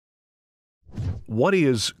What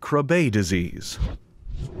is Krabbe disease?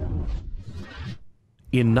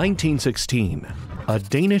 In 1916, a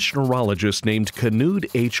Danish neurologist named Knud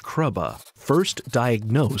H. Krabbe first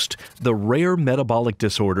diagnosed the rare metabolic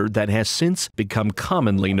disorder that has since become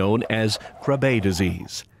commonly known as Krabbe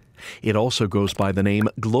disease. It also goes by the name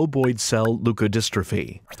globoid cell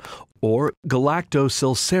leukodystrophy, or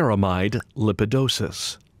galactosylceramide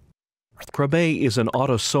lipidosis. Krabbe is an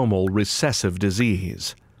autosomal recessive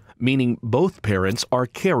disease, meaning both parents are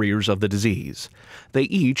carriers of the disease. They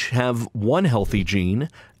each have one healthy gene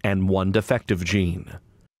and one defective gene.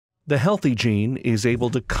 The healthy gene is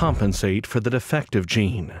able to compensate for the defective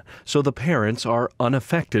gene, so the parents are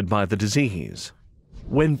unaffected by the disease.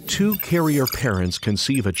 When two carrier parents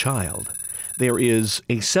conceive a child, there is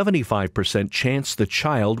a 75% chance the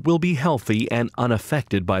child will be healthy and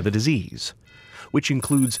unaffected by the disease, which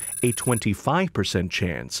includes a 25%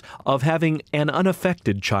 chance of having an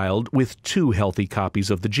unaffected child with two healthy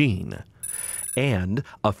copies of the gene, and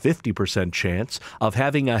a 50% chance of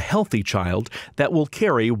having a healthy child that will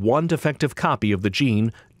carry one defective copy of the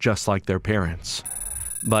gene just like their parents.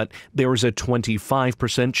 But there is a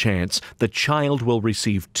 25% chance the child will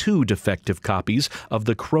receive two defective copies of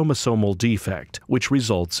the chromosomal defect, which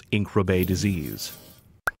results in Krabbe disease.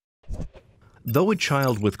 Though a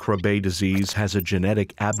child with Krabbe disease has a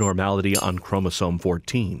genetic abnormality on chromosome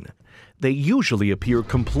 14, they usually appear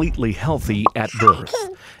completely healthy at birth,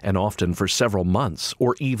 and often for several months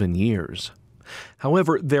or even years.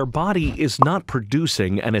 However, their body is not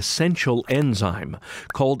producing an essential enzyme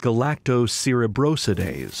called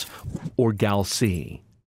galactocerebrosidase, or GAL-C.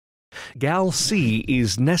 GAL-C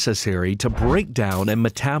is necessary to break down and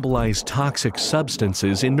metabolize toxic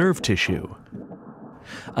substances in nerve tissue.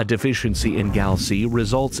 A deficiency in GAL-C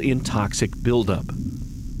results in toxic buildup.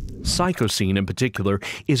 Psychosine, in particular,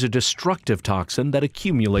 is a destructive toxin that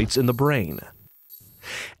accumulates in the brain.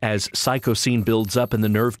 As psychosine builds up in the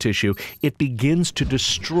nerve tissue, it begins to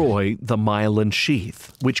destroy the myelin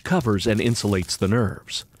sheath, which covers and insulates the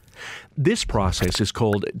nerves. This process is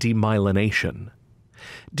called demyelination.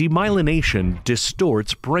 Demyelination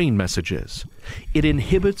distorts brain messages. It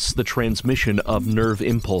inhibits the transmission of nerve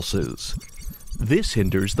impulses. This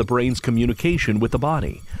hinders the brain's communication with the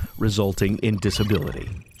body, resulting in disability.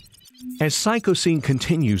 As psychosine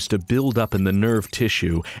continues to build up in the nerve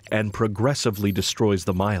tissue and progressively destroys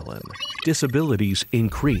the myelin, disabilities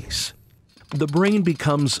increase. The brain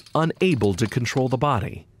becomes unable to control the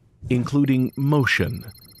body, including motion,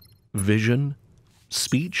 vision,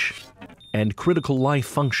 speech, and critical life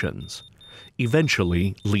functions,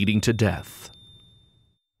 eventually leading to death.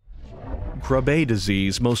 Krabbe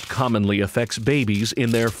disease most commonly affects babies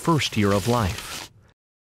in their first year of life.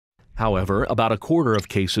 However, about a quarter of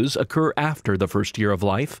cases occur after the first year of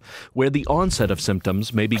life, where the onset of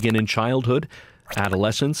symptoms may begin in childhood,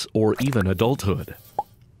 adolescence, or even adulthood.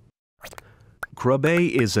 Krabbe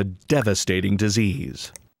is a devastating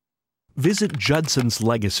disease. Visit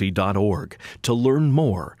judsonslegacy.org to learn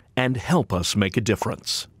more and help us make a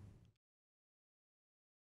difference.